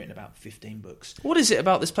to me. He's written about 15 books. What is it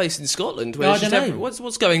about this place in Scotland? Where I don't know.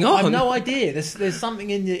 What's going on? I have no idea. There's something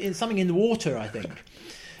in the water, I think.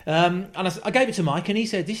 And I gave it to Mike, and he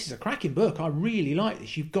said, "This is a cracking book. I really like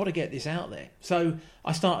this. You've got to get this out there." So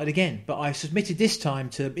I started again, but I submitted this time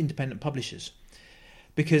to independent publishers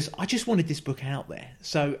because I just wanted this book out there.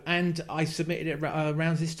 So, and I submitted it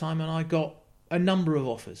around this time, and I got a number of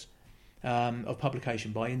offers of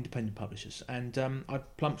publication by independent publishers, and I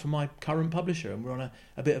plumped for my current publisher, and we're on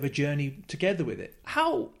a bit of a journey together with it.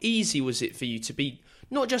 How easy was it for you to be,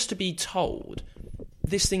 not just to be told,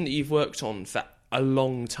 this thing that you've worked on for a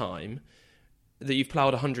long time, that you've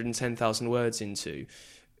ploughed 110,000 words into.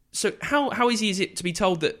 So how easy is it to be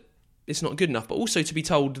told that it's not good enough, but also to be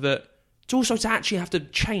told that to actually have to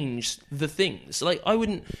change the things? Like, I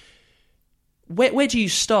wouldn't... Where do you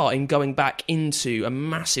start in going back into a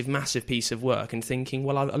massive piece of work and thinking,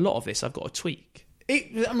 well, a lot of this I've got to tweak?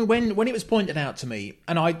 When it was pointed out to me,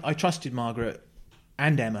 and I trusted Margaret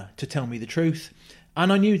and Emma to tell me the truth,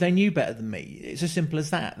 and I knew they knew better than me. It's as simple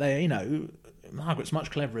as that. Margaret's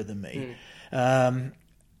much cleverer than me. And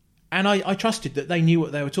I trusted that they knew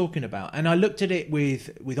what they were talking about. And I looked at it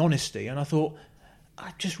with honesty, and I thought,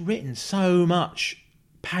 I've just written so much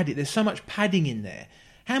padding. There's so much padding in there.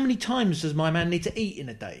 How many times does my man need to eat in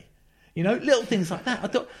a day? Little things like that. I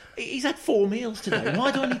thought, he's had 4 meals today.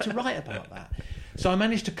 Why do I need to write about that? So I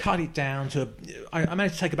managed to cut it down to... I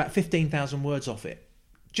managed to take about 15,000 words off it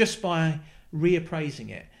just by reappraising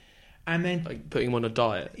it. And then... Like putting him on a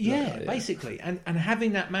diet. Yeah, basically. And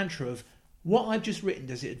having that mantra of, what I've just written,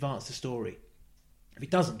 does it advance the story? If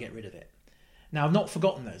it doesn't, get rid of it. Now, I've not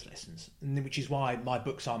forgotten those lessons, which is why my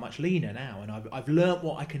books are much leaner now, and I've learnt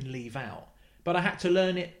what I can leave out. But I had to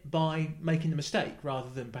learn it by making the mistake,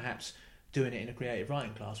 rather than perhaps doing it in a creative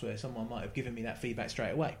writing class where someone might have given me that feedback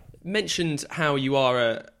straight away. Mentioned how you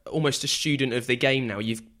are almost a student of the game now.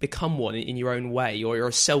 You've become one in your own way, or you're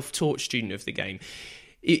a self-taught student of the game.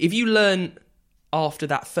 If you learn after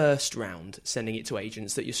that first round, sending it to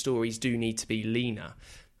agents, that your stories do need to be leaner,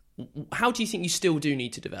 how do you think you still do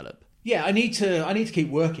need to develop? Yeah, I need to keep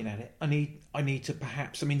working at it. I need to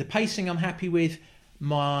perhaps... the pacing I'm happy with.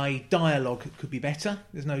 My dialogue could be better.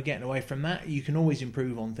 There's no getting away from that. You can always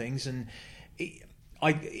improve on things. And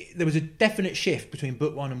there was a definite shift between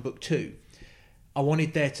book 1 and book 2. I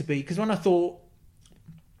wanted there to be... Because when I thought...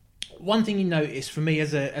 One thing you notice for me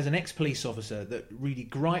as an ex-police officer that really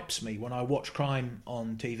gripes me when I watch crime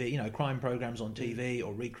on TV, crime programmes on TV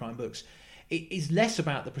or read crime books, it is less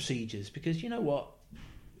about the procedures. Because you know what?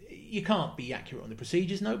 You can't be accurate on the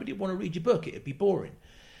procedures. Nobody would want to read your book. It would be boring.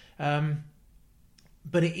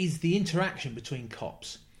 But it is the interaction between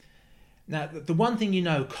cops. Now, the one thing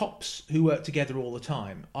cops who work together all the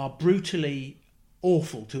time are brutally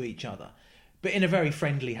awful to each other, but in a very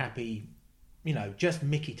friendly, happy, just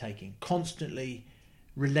mickey-taking, constantly,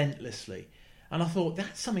 relentlessly. And I thought,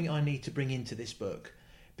 that's something I need to bring into this book,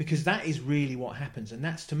 because that is really what happens, and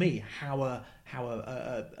that's, to me, how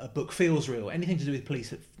a book feels real. Anything to do with police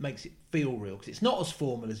that makes it feel real, because it's not as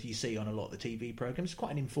formal as you see on a lot of the TV programmes. It's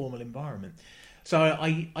quite an informal environment. So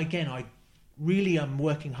I really am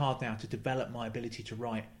working hard now to develop my ability to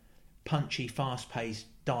write punchy, fast-paced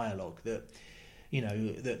dialogue that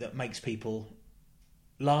that makes people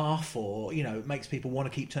laugh, or makes people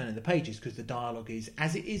want to keep turning the pages, because the dialogue is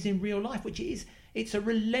as it is in real life, which it is. It's a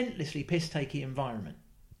relentlessly piss-takey environment,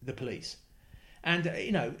 the police. And,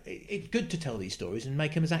 it's good to tell these stories and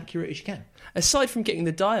make them as accurate as you can. Aside from getting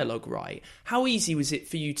the dialogue right, how easy was it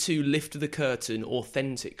for you to lift the curtain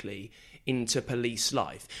authentically into police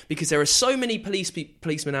life? Because there are so many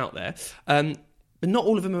policemen out there, but not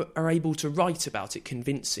all of them are able to write about it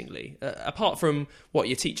convincingly. Apart from what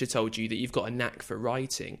your teacher told you, that you've got a knack for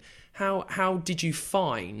writing, how did you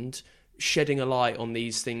find shedding a light on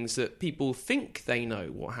these things that people think they know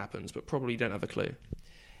what happens, but probably don't have a clue?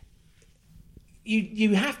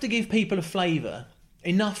 You have to give people a flavour,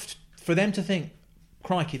 enough for them to think,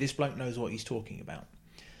 crikey, this bloke knows what he's talking about,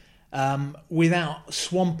 without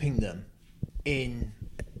swamping them in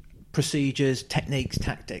procedures, techniques,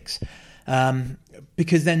 tactics,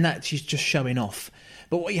 because then that's just showing off.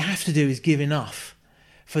 But what you have to do is give enough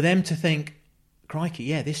for them to think, crikey,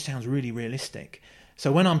 yeah, this sounds really realistic.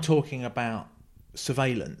 So when I'm talking about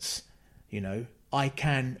surveillance, I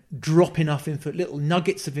can drop enough little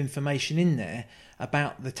nuggets of information in there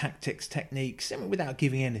about the tactics, techniques, without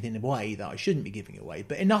giving anything away that I shouldn't be giving away,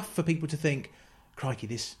 but enough for people to think, crikey,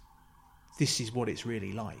 this is what it's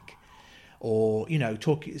really like. Or,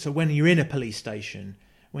 so when you're in a police station,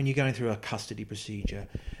 when you're going through a custody procedure,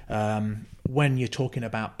 when you're talking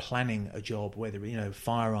about planning a job, whether,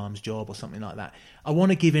 firearms job or something like that, I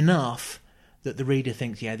want to give enough that the reader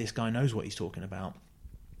thinks, yeah, this guy knows what he's talking about.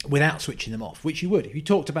 without switching them off, which you would. If you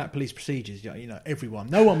talked about police procedures,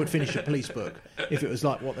 no one would finish a police book if it was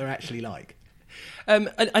like what they're actually like.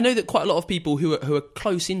 I know that quite a lot of people who are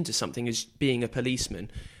close into something as being a policeman,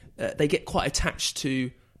 they get quite attached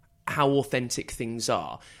to how authentic things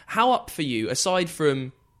are. How up for you, aside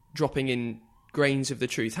from dropping in grains of the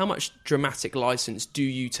truth, how much dramatic license do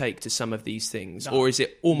you take to some of these things? No, or is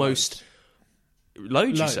it almost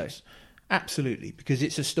loads, you say? Absolutely, because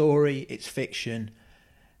it's a story, it's fiction,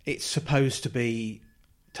 it's supposed to be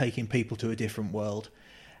taking people to a different world.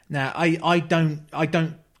 Now, I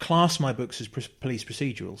don't class my books as police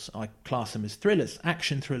procedurals. I class them as thrillers.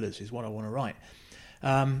 Action thrillers is what I want to write.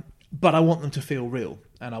 But I want them to feel real,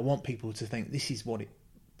 and I want people to think this is what it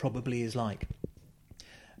probably is like.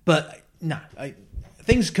 But no,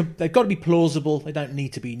 they've got to be plausible. They don't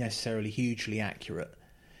need to be necessarily hugely accurate.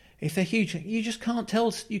 If they're huge, you just can't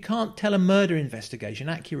tell. You can't tell a murder investigation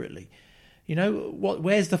accurately.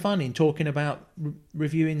 Where's the fun in talking about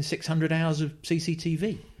reviewing 600 hours of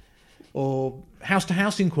CCTV or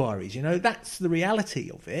house-to-house inquiries? That's the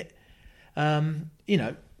reality of it. The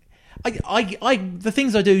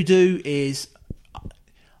things I do is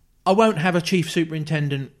I won't have a chief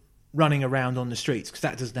superintendent running around on the streets, because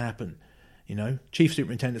that doesn't happen. Chief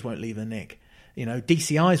superintendents won't leave the nick.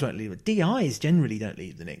 DCIs won't leave it. DIs generally don't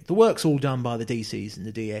leave the nick. The work's all done by the DCs and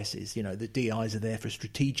the DSs. The DIs are there for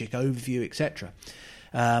strategic overview, etc.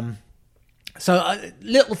 So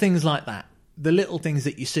little things like that. The little things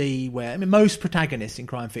that you see where, most protagonists in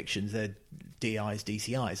crime fictions, they're DIs,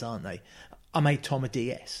 DCIs, aren't they? I made Tom a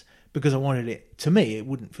DS because I wanted it, to me, it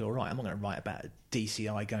wouldn't feel right. I'm not going to write about a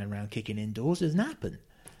DCI going around kicking indoors. It doesn't happen,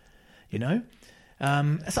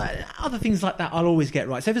 So other things like that I'll always get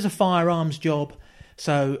right. So if there's a firearms job,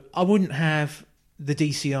 so I wouldn't have the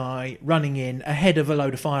DCI running in ahead of a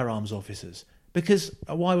load of firearms officers, because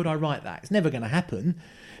why would I write that? It's never going to happen.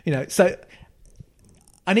 So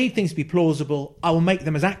I need things to be plausible. I will make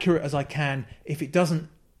them as accurate as I can if it doesn't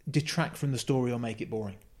detract from the story or make it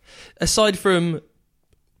boring. Aside from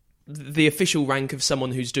the official rank of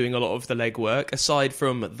someone who's doing a lot of the legwork, aside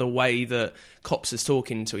from the way that cops are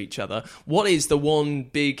talking to each other, what is the one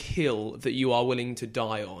big hill that you are willing to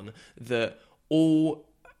die on that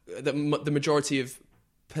the majority of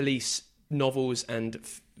police novels and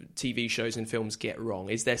TV shows and films get wrong?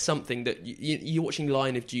 Is there something that you're watching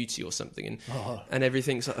Line of Duty or something, and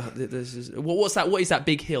everything's like, what's that? What is that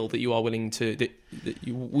big hill that you are willing to that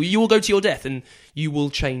you will go to your death and you will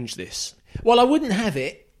change this? Well, I wouldn't have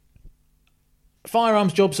it.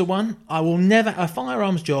 Firearms jobs are one. A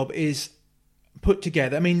firearms job is put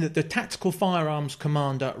together. The tactical firearms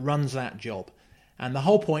commander runs that job. And the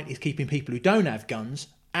whole point is keeping people who don't have guns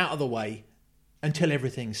out of the way until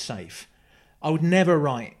everything's safe. I would never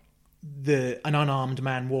write an unarmed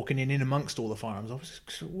man walking in amongst all the firearms officers.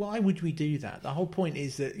 Why would we do that? The whole point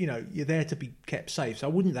is that, you're there to be kept safe. So I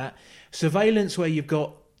wouldn't that. Surveillance where you've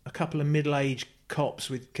got a couple of middle-aged cops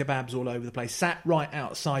with kebabs all over the place sat right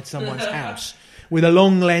outside someone's house with a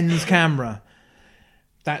long lens camera,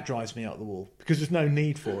 that drives me up the wall, because there's no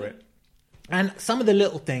need for it. And some of the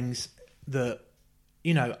little things that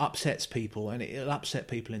upsets people, and it'll upset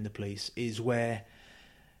people in the police, is where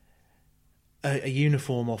a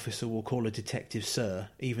uniform officer will call a detective sir,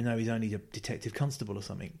 even though he's only a detective constable or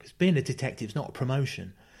something, because being a detective's not a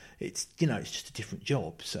promotion. It's it's just a different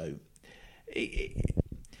job. So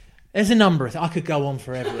there's a number of I could go on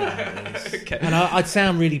forever about this. Okay. And I'd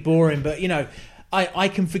sound really boring, but I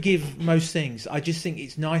can forgive most things. I just think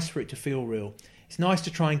it's nice for it to feel real. It's nice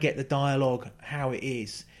to try and get the dialogue how it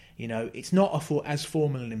is. It's not as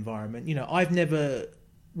formal an environment. I've never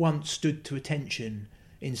once stood to attention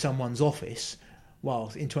in someone's office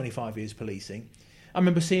while in 25 years policing. I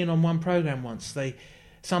remember seeing on one programme once,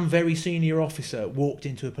 some very senior officer walked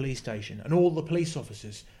into a police station and all the police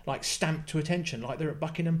officers stamped to attention like they're at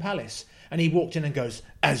Buckingham Palace. And he walked in and goes,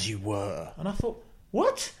 "As you were." And I thought,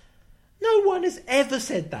 what? No one has ever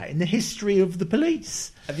said that in the history of the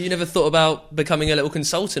police. Have you never thought about becoming a little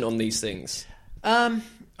consultant on these things? I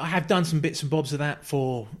have done some bits and bobs of that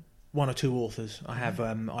for one or two authors. I've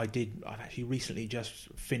actually recently just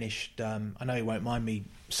finished, I know he won't mind me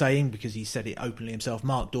saying because he said it openly himself,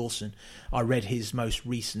 Mark Dawson. I read his most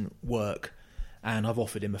recent work and I've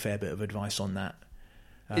offered him a fair bit of advice on that.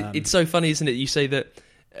 It's so funny, isn't it? You say that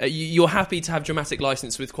you're happy to have dramatic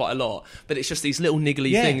license with quite a lot, but it's just these little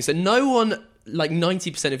niggly things that no one,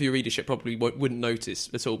 90% of your readership probably wouldn't notice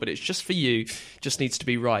at all, but it's just for you, just needs to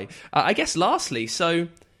be right. I guess lastly, so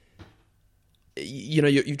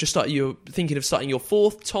you're thinking of starting your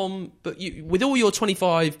fourth Tom, but with all your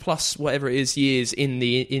 25 plus whatever it is years in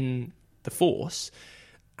the force,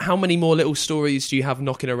 how many more little stories do you have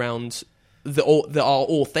knocking around that are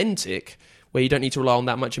authentic, where you don't need to rely on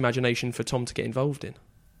that much imagination for Tom to get involved in?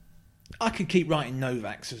 I could keep writing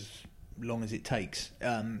Novaks as long as it takes.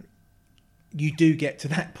 You do get to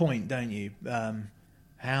that point, don't you?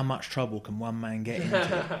 How much trouble can one man get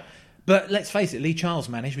into? But let's face it, Lee Charles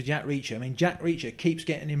managed with Jack Reacher. I mean, Jack Reacher keeps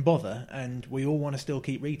getting in bother, and we all want to still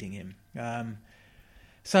keep reading him.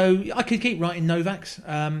 So I could keep writing Novaks.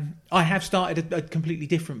 I have started a completely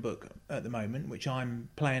different book at the moment, which I'm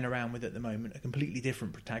playing around with at the moment, a completely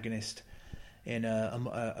different protagonist in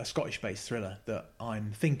a Scottish-based thriller that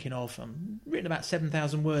I'm thinking of. I'm written about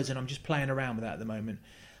 7,000 words, and I'm just playing around with that at the moment.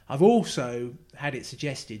 I've also had it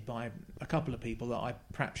suggested by a couple of people that I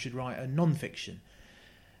perhaps should write a non-fiction.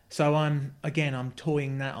 So I'm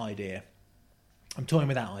toying that idea. I'm toying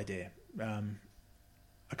with that idea.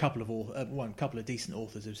 A couple of decent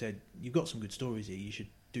authors have said, you've got some good stories here, you should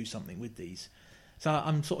do something with these. So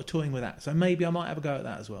I'm sort of toying with that. So maybe I might have a go at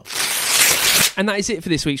that as well. And that is it for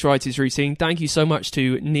this week's Writers Routine. Thank you so much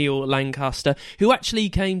to Neil Lancaster, who actually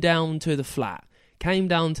came down to the flat,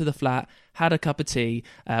 had a cup of tea,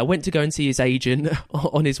 went to go and see his agent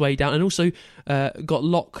on his way down, and also got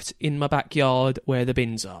locked in my backyard where the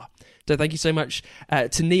bins are. So thank you so much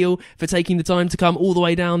to Neil for taking the time to come all the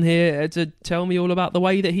way down here to tell me all about the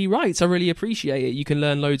way that he writes. I really appreciate it. You can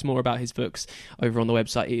learn loads more about his books over on the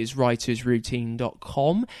website. It is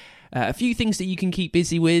writersroutine.com. A few things that you can keep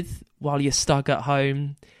busy with while you're stuck at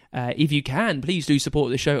home. If you can, please do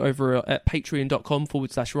support the show over at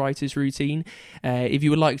patreon.com/writersroutine. If you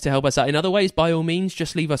would like to help us out in other ways, by all means,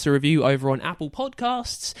 just leave us a review over on Apple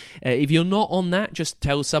Podcasts. If you're not on that, just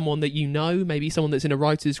tell someone that you know, maybe someone that's in a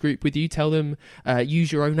writers group with you, tell them,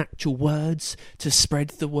 use your own actual words to spread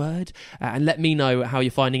the word, and let me know how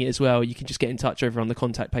you're finding it as well. You can just get in touch over on the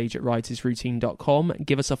contact page at writersroutine.com.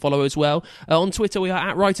 Give us a follow as well. On Twitter, we are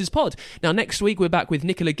at WritersPod. Now, next week, we're back with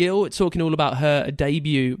Nicola Gill, talking all about her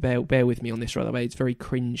debut. Bear with me on this, right away. It's very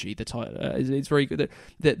cringy. The title, it's very good.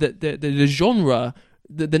 The genre,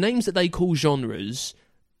 the names that they call genres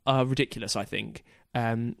are ridiculous, I think.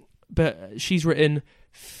 But she's written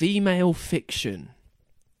female fiction.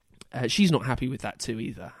 She's not happy with that too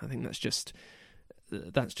either. I think that's just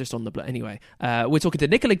on the anyway. We're talking to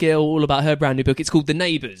Nicola Gill all about her brand new book. It's called The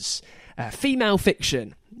Neighbours, female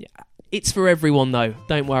fiction. Yeah. It's for everyone though.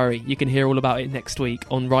 Don't worry. You can hear all about it next week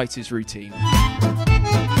on Writer's Routine.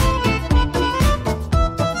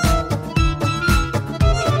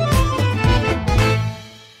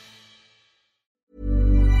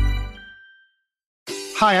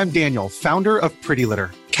 Hi, I'm Daniel, founder of Pretty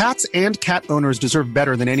Litter. Cats and cat owners deserve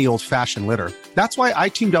better than any old-fashioned litter. That's why I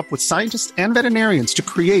teamed up with scientists and veterinarians to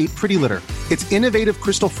create Pretty Litter. Its innovative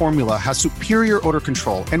crystal formula has superior odor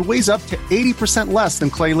control and weighs up to 80% less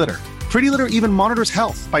than clay litter. Pretty Litter even monitors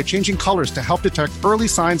health by changing colors to help detect early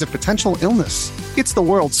signs of potential illness. It's the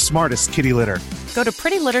world's smartest kitty litter. Go to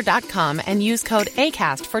prettylitter.com and use code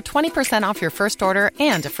ACAST for 20% off your first order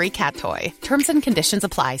and a free cat toy. Terms and conditions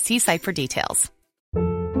apply. See site for details.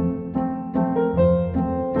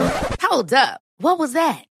 Hold up. What was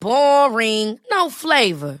that? Boring. No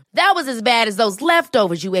flavor. That was as bad as those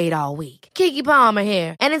leftovers you ate all week. Keke Palmer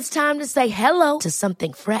here, and it's time to say hello to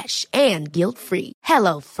something fresh and guilt-free.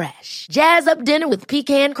 Hello Fresh. Jazz up dinner with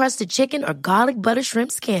pecan-crusted chicken or garlic butter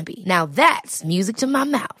shrimp scampi. Now that's music to my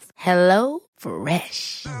mouth. Hello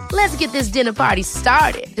Fresh. Let's get this dinner party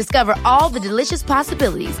started. Discover all the delicious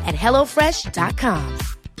possibilities at HelloFresh.com.